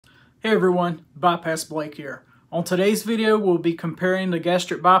Hey everyone, Bypass Blake here. On today's video, we'll be comparing the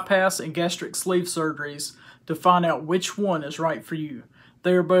gastric bypass and gastric sleeve surgeries to find out which one is right for you.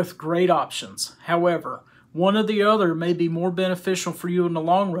 They are both great options. However, one or the other may be more beneficial for you in the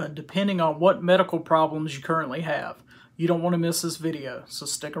long run depending on what medical problems you currently have. You don't want to miss this video, so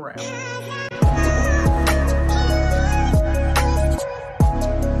stick around.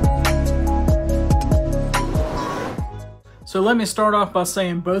 So let me start off by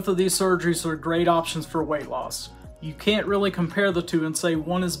saying both of these surgeries are great options for weight loss. You can't really compare the two and say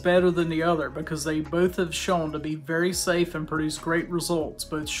one is better than the other because they both have shown to be very safe and produce great results,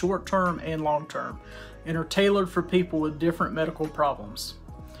 both short-term and long-term, and are tailored for people with different medical problems.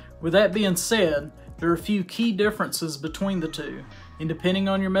 With that being said, there are a few key differences between the two, and depending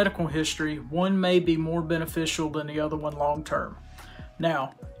on your medical history, one may be more beneficial than the other one long-term.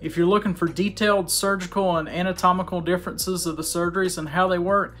 Now, if you're looking for detailed surgical and anatomical differences of the surgeries and how they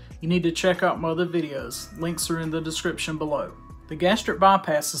work, you need to check out my other videos. Links are in the description below. The gastric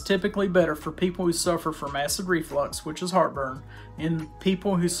bypass is typically better for people who suffer from acid reflux, which is heartburn, and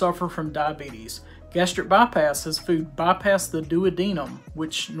people who suffer from diabetes. Gastric bypass has food bypass the duodenum,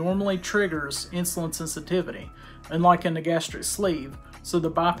 which normally triggers insulin sensitivity, unlike in the gastric sleeve, so the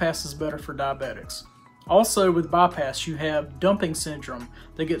bypass is better for diabetics. Also with bypass, you have dumping syndrome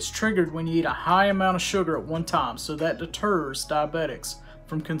that gets triggered when you eat a high amount of sugar at one time, so that deters diabetics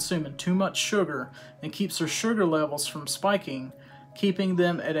from consuming too much sugar and keeps their sugar levels from spiking, keeping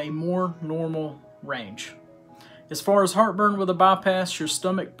them at a more normal range. As far as heartburn with a bypass, your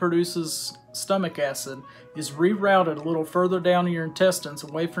stomach produces stomach acid is rerouted a little further down in your intestines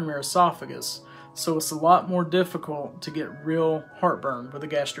away from your esophagus, so it's a lot more difficult to get real heartburn with a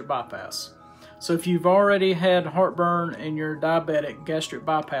gastric bypass. So if you've already had heartburn and you're diabetic, gastric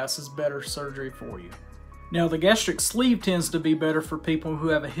bypass is better surgery for you. Now the gastric sleeve tends to be better for people who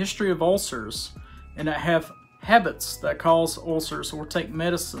have a history of ulcers and that have habits that cause ulcers or take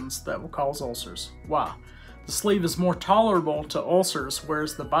medicines that will cause ulcers. Why? The sleeve is more tolerable to ulcers,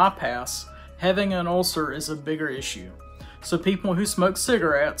 whereas the bypass, having an ulcer is a bigger issue. So people who smoke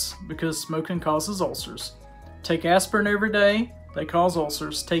cigarettes, because smoking causes ulcers, take aspirin every day, they cause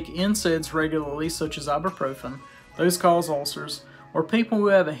ulcers, take NSAIDs regularly, such as ibuprofen, those cause ulcers, or people who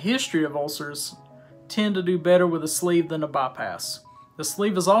have a history of ulcers tend to do better with a sleeve than a bypass. The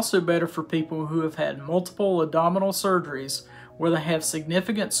sleeve is also better for people who have had multiple abdominal surgeries where they have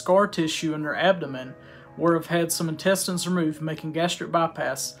significant scar tissue in their abdomen or have had some intestines removed, making gastric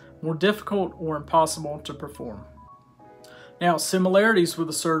bypass more difficult or impossible to perform. Now, similarities with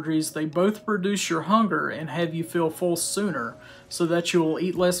the surgeries, they both reduce your hunger and have you feel full sooner so that you will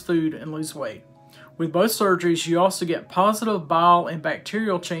eat less food and lose weight. With both surgeries, you also get positive bile and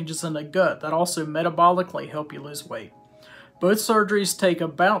bacterial changes in the gut that also metabolically help you lose weight. Both surgeries take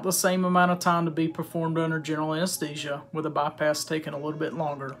about the same amount of time to be performed under general anesthesia, with a bypass taking a little bit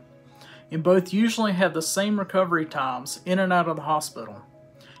longer. And both usually have the same recovery times in and out of the hospital.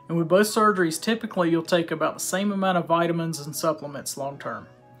 And with both surgeries, typically you'll take about the same amount of vitamins and supplements long term.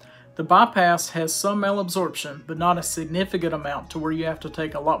 The bypass has some malabsorption, but not a significant amount to where you have to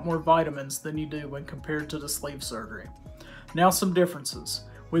take a lot more vitamins than you do when compared to the sleeve surgery. Now some differences.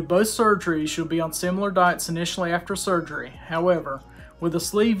 With both surgeries, you'll be on similar diets initially after surgery. However, with the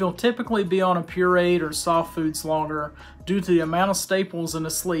sleeve, you'll typically be on a pureed or soft foods longer due to the amount of staples in the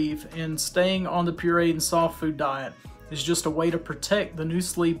sleeve, and staying on the pureed and soft food diet is just a way to protect the new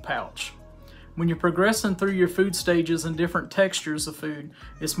sleeve pouch. When you're progressing through your food stages and different textures of food,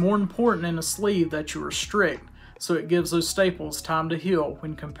 it's more important in a sleeve that you restrict, so it gives those staples time to heal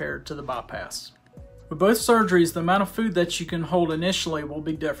when compared to the bypass. With both surgeries, the amount of food that you can hold initially will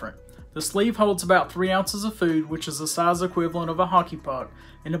be different. The sleeve holds about 3 ounces of food, which is the size equivalent of a hockey puck,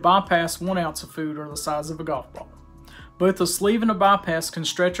 and the bypass 1 ounce of food, or the size of a golf ball. Both the sleeve and the bypass can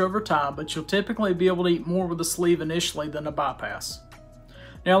stretch over time, but you'll typically be able to eat more with the sleeve initially than the bypass.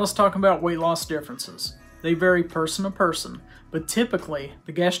 Now let's talk about weight loss differences. They vary person to person, but typically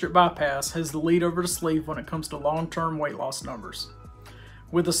the gastric bypass has the lead over the sleeve when it comes to long-term weight loss numbers.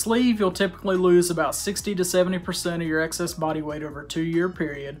 With the sleeve, you'll typically lose about 60 to 70% of your excess body weight over a 2-year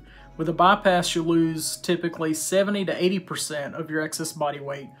period. With a bypass, you'll lose typically 70 to 80% of your excess body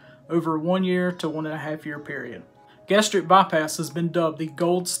weight over a 1 year to 1.5 year period. Gastric bypass has been dubbed the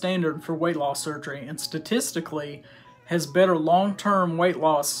gold standard for weight loss surgery and statistically has better long-term weight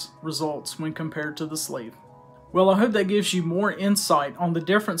loss results when compared to the sleeve. Well, I hope that gives you more insight on the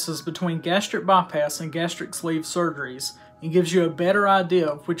differences between gastric bypass and gastric sleeve surgeries and gives you a better idea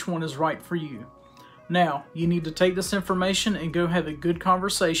of which one is right for you. Now, you need to take this information and go have a good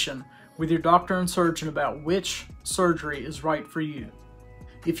conversation with your doctor and surgeon about which surgery is right for you.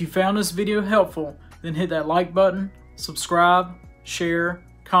 If you found this video helpful, then hit that like button, subscribe, share,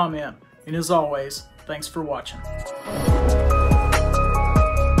 comment, and as always, thanks for watching.